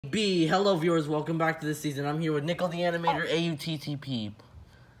Hello viewers, welcome back to this season. I'm here with Nickel the Animator, AUTTP.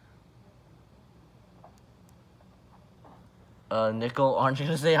 Nickel, aren't you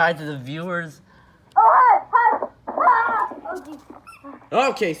gonna say hi to the viewers?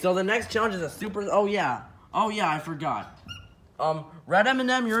 Okay, so the next challenge is a super, oh yeah, I forgot. Red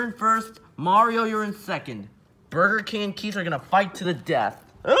M&M, you're in first. Mario, you're in second. Burger King and Keith are gonna fight to the death.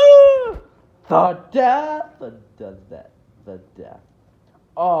 The death.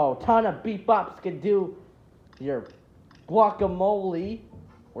 Oh, ton of beep-bops can do your guacamole.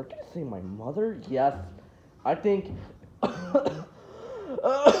 We're gonna say my mother? Yes. I think... So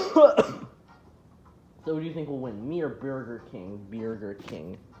who do you think will win? Me or Burger King? Burger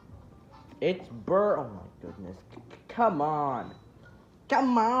King. It's oh my goodness. Come on.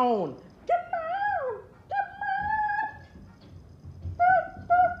 Come on.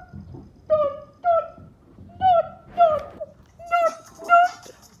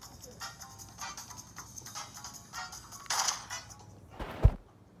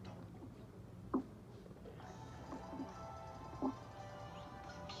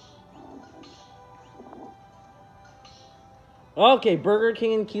 Okay, Burger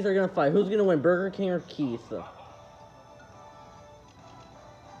King and Keith are gonna fight. Who's gonna win, Burger King or Keith?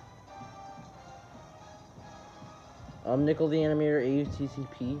 Nickel the Animator,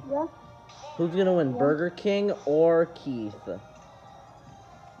 AUTTP. Yeah. Who's gonna win, Burger King or Keith? I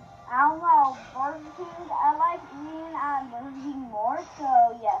don't know. Burger King, I like eating at Burger King more,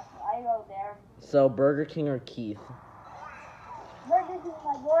 so yes, I go there. So, Burger King or Keith? Burger King,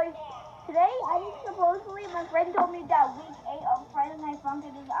 my boy. Today, I think supposedly my friend told me that week 8 of Friday Night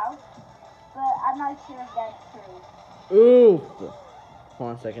Funkin' is out, but I'm not sure if that's true. Oof. Hold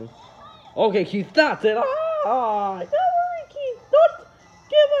on a second. Okay, Keith, that's it. Don't worry, Keith. Don't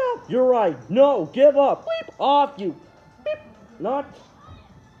give up. You're right. No, give up. Beep off you. Beep. No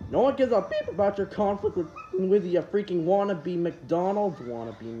one gives a beep about your conflict with the freaking wannabe McDonald's.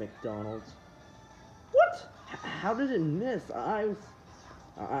 What? How did it miss?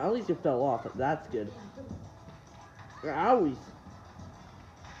 At least it fell off. That's good. Owies.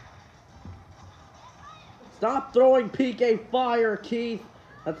 Stop throwing PK fire, Keith.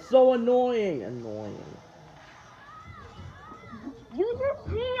 That's so annoying. Use your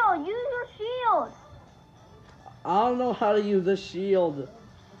shield. I don't know how to use a shield.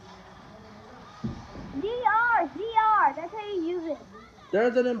 ZR. That's how you use it.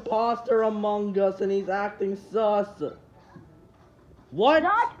 There's an imposter among us and he's acting sus. What?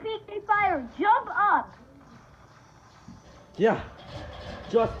 Dodge PK fire. Jump up. Yeah.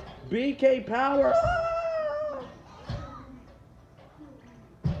 Just BK power.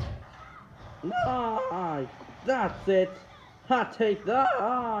 Nice. That's it. I take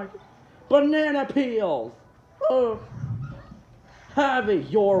that. Banana peels. Oh. Have it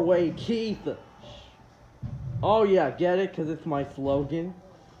your way, Keith. Oh yeah, get it? Because it's my slogan.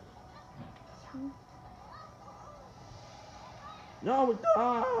 No,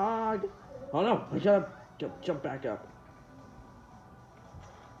 dog. Oh no, I gotta jump back up.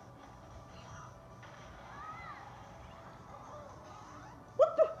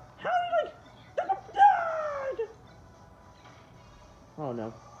 What the? How did I? Oh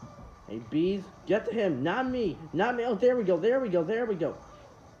no. Hey, bees, get to him, not me. Oh, there we go.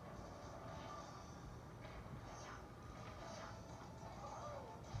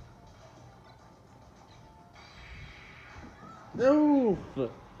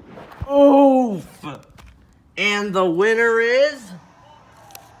 Oof. And the winner is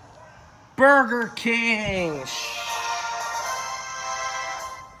Burger King.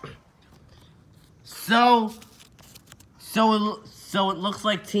 So it looks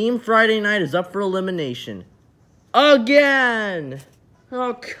like Team Friday Night is up for elimination. Again!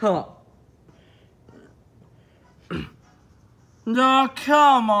 Oh, no,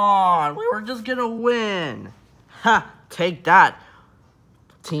 come on. We were just gonna win. Ha, take that.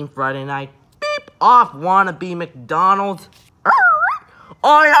 Team Friday Night. Beep off, wannabe McDonald's.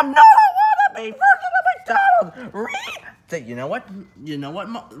 I am not a wannabe McDonald's. You know what,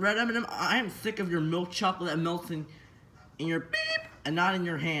 Red M&M? I am sick of your milk chocolate that melts in your beep and not in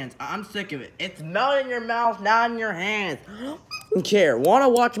your hands. I'm sick of it. It's melting in your mouth, not in your hands. Don't care. Want to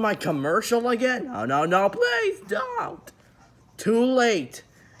watch my commercial again? No, please don't. Too late.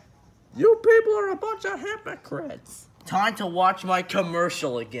 You people are a bunch of hypocrites. Time to watch my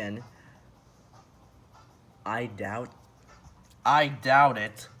commercial again. I doubt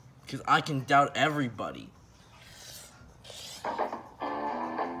it. Because I can doubt everybody.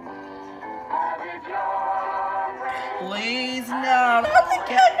 Please, no. Not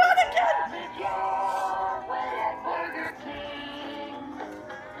again.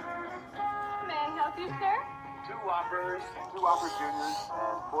 you, sir? 2 Whoppers, 2 Whopper Juniors,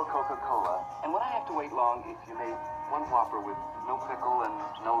 and 4 Coca-Cola. And would I have to wait long if you made 1 Whopper with no pickle and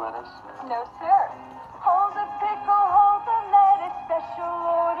no lettuce? No, sir. Hold the pickle, hold the lettuce. Special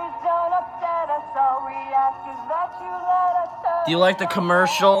orders don't upset us. All we ask is that you let us serve. Do you like the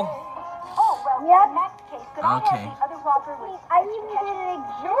commercial? Oh, well, Yep. in that case, could I Okay. have the other Whopper with I even did it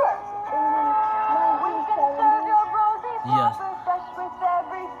Sure. We can serve your rosy Yes. Whopper fresh with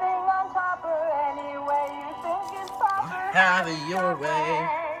everything on top or any way you think is proper. Have it your way.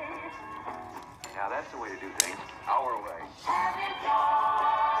 Now that's the way to do things. Our way.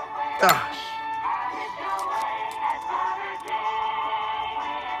 Gosh.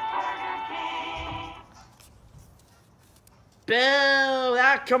 Bill,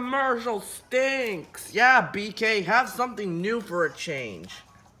 that commercial stinks. Yeah, BK, have something new for a change.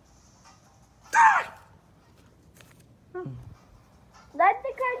 Ah! Let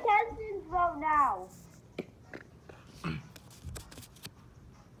the contestants vote now.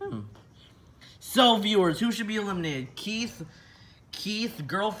 So, viewers, who should be eliminated? Keith,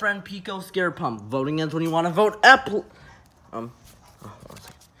 girlfriend, Pico, Scare Pump. Voting ends when you want to vote.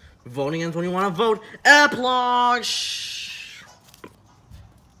 Voting ends when you want to vote. Epilogue. Shh.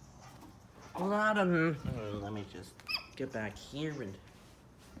 Let me just get back here and.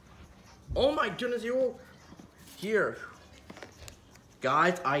 Oh my goodness, you're here.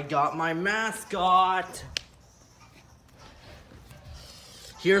 Guys, I got my mascot.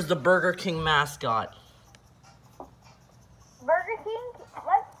 Here's the Burger King mascot. Burger King, it's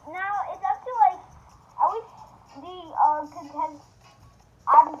up to I wish the contestants,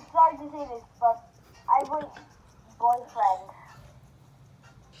 I'm sorry to say this, but I would boyfriend.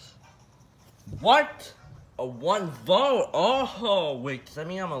 What? A 1 vote? Oh, wait, does that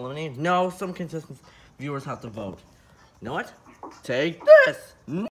mean I'm eliminated? No, some contestants, viewers have to vote. You know what? Take this.